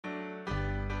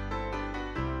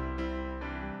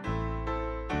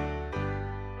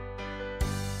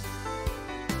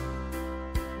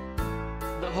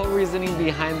whole reasoning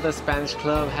behind the Spanish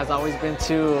Club has always been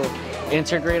to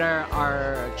integrate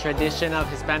our tradition of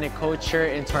Hispanic culture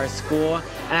into our school.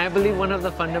 And I believe one of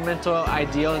the fundamental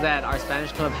ideals that our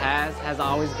Spanish Club has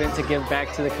always been to give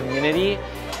back to the community.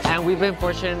 And we've been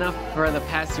fortunate enough for the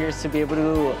past years to be able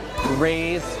to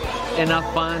raise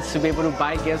enough funds to be able to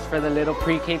buy gifts for the little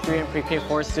pre-K3 and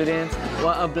pre-K4 students.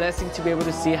 Well, a blessing to be able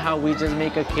to see how we just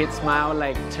make a kid smile,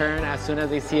 like turn as soon as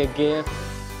they see a gift.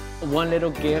 One little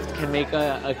gift can make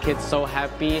a kid so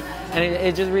happy, and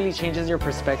it just really changes your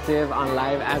perspective on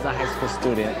life as a high school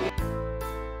student.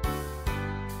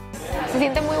 Se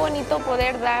siente muy bonito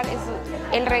poder dar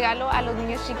el regalo a los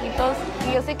niños chiquitos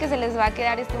y yo sé que se les va a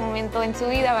quedar este momento en su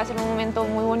vida, va a ser un momento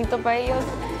muy bonito para ellos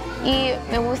y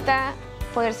me gusta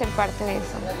poder ser parte de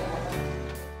eso.